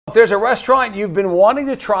If there's a restaurant you've been wanting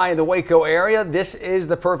to try in the Waco area, this is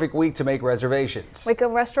the perfect week to make reservations. Waco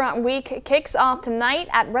Restaurant Week kicks off tonight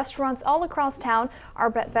at restaurants all across town. Our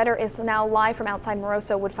Brett Vetter is now live from outside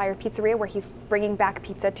Moroso Wood-Fired Pizzeria, where he's bringing back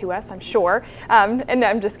pizza to us, I'm sure. And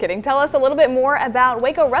I'm just kidding. Tell us a little bit more about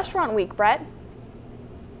Waco Restaurant Week, Brett.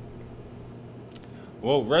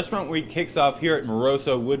 Well, Restaurant Week kicks off here at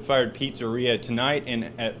Moroso Wood-Fired Pizzeria tonight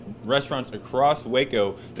and at restaurants across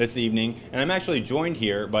Waco this evening. And I'm actually joined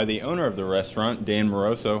here by the owner of the restaurant, Dan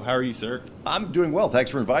Moroso. How are you, sir? I'm doing well. Thanks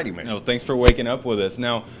for inviting me. No, thanks for waking up with us.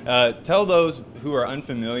 Now, tell those who are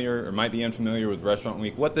unfamiliar or might be unfamiliar with Restaurant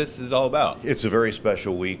Week what this is all about. It's a very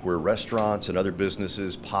special week where restaurants and other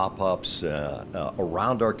businesses, pop-ups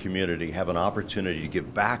around our community have an opportunity to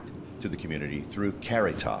give back to the community through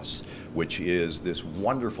Caritas, which is this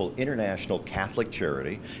wonderful international Catholic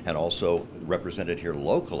charity and also represented here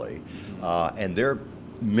locally. And their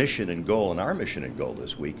mission and goal, and our mission and goal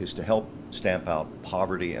this week, is to help stamp out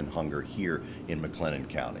poverty and hunger here in McLennan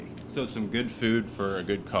County. So some good food for a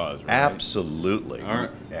good cause, right? Absolutely. All right.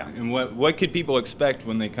 Yeah. And what could people expect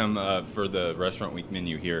when they come for the Restaurant Week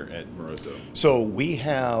menu here at Moroso? So we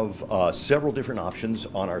have several different options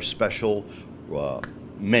on our special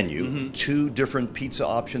menu, 2 different pizza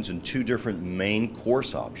options and 2 different main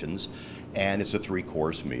course options, and it's a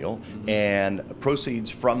 3-course meal. And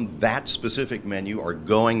proceeds from that specific menu are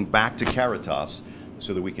going back to Caritas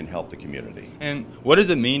so that we can help the community. And what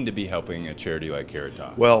does it mean to be helping a charity like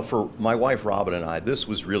Caritas? Well, for my wife Robin and I, this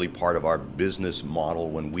was really part of our business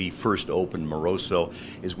model when we first opened Moroso,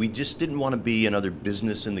 is we just didn't want to be another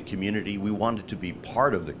business in the community. We wanted to be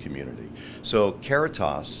part of the community. So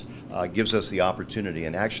Caritas gives us the opportunity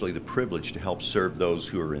and actually the privilege to help serve those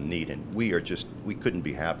who are in need. And we couldn't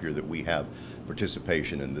be happier that we have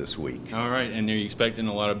participation in this week. All right, and are you expecting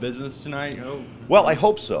a lot of business tonight? Oh. Well, I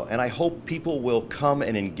hope so, and I hope people will come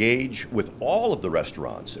and engage with all of the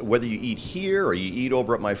restaurants, whether you eat here or you eat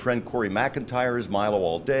over at my friend Corey McIntyre's Milo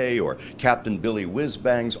All Day or Captain Billy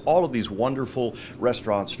Whizbang's, all of these wonderful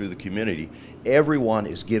restaurants through the community. Everyone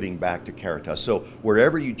is giving back to Caritas. So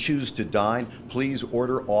wherever you choose to dine, please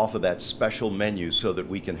order off of that special menu so that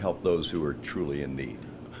we can help those who are truly in need.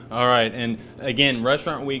 All right, and again,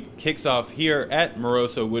 Restaurant Week kicks off here at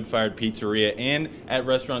Moroso Wood-Fired Pizzeria and at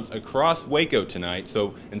restaurants across Waco tonight.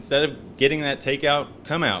 So instead of getting that takeout,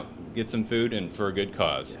 come out, get some food, and for a good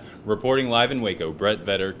cause. Reporting live in Waco, Brett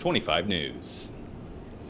Vetter, 25 News.